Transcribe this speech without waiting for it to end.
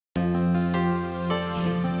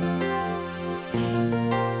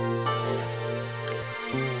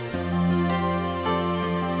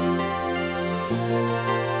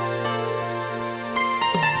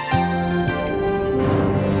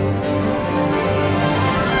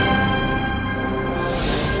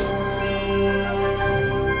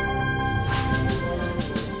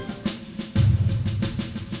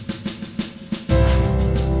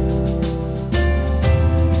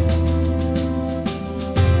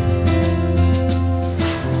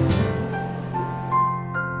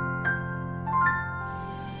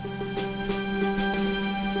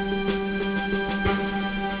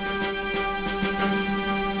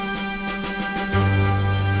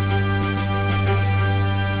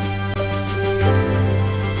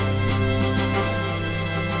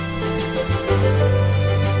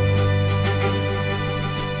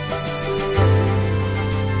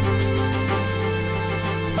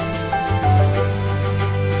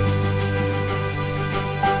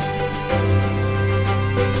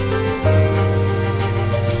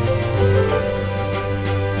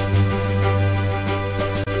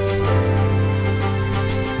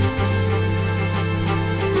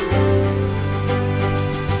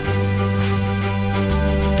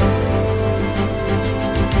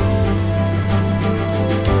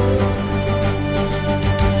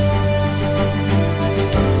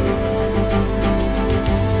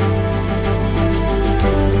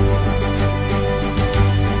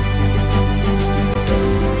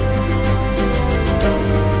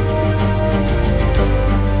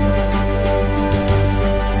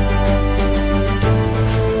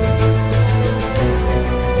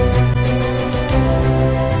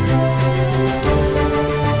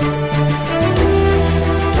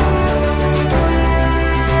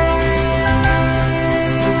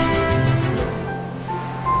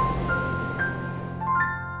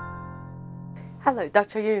Hello,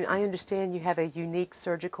 Dr. Yoon. I understand you have a unique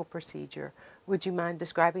surgical procedure. Would you mind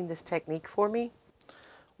describing this technique for me?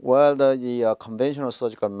 Well, the conventional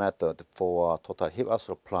surgical method for total hip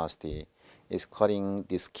arthroplasty is cutting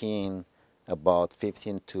the skin about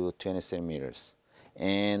 15 to 20 centimeters.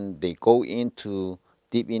 And they go into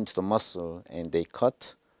deep into the muscle and they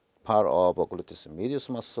cut part of a gluteus medius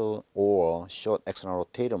muscle or short external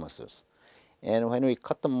rotator muscles. And when we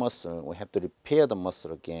cut the muscle, we have to repair the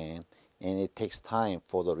muscle again, and it takes time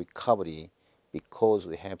for the recovery because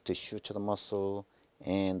we have to suture the muscle,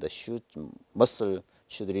 and the muscle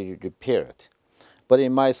should be repaired. But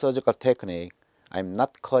in my surgical technique, I'm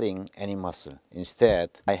not cutting any muscle.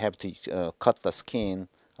 Instead, I have to cut the skin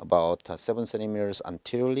about 7 centimeters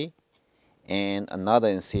anteriorly and another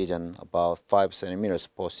incision about 5 centimeters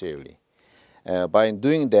posteriorly. By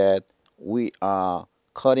doing that, we are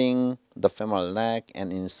cutting the femoral neck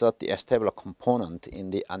and insert the acetabular component in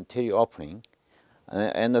the anterior opening.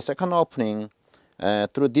 And the second opening,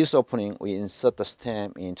 through this opening, we insert the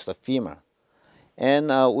stem into the femur.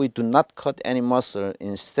 And we do not cut any muscle.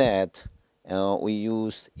 Instead, we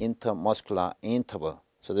use intermuscular interval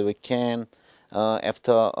so that we can,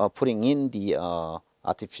 after putting in the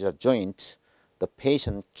artificial joint, the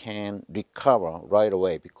patient can recover right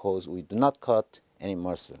away because we do not cut any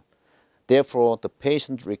muscle. Therefore, the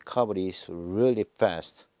patient recovery is really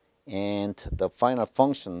fast and the final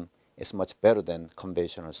function is much better than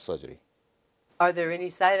conventional surgery. Are there any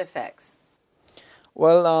side effects?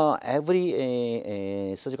 Well,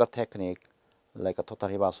 every surgical technique, like a total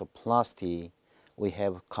hip arthroplasty, we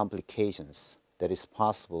have complications that is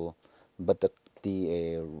possible, but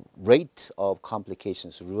the rate of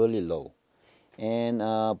complications is really low. And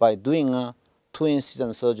by doing two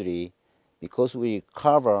incision surgery, because we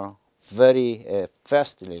recover very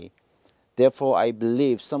fastly, therefore I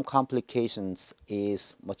believe some complications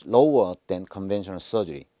is much lower than conventional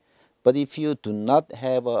surgery. But if you do not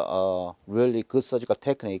have a really good surgical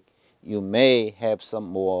technique, you may have some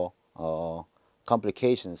more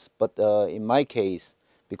complications. But in my case,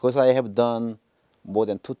 because I have done more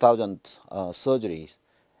than 2,000 surgeries,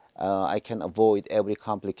 I can avoid every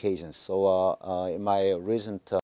complication. So in my recent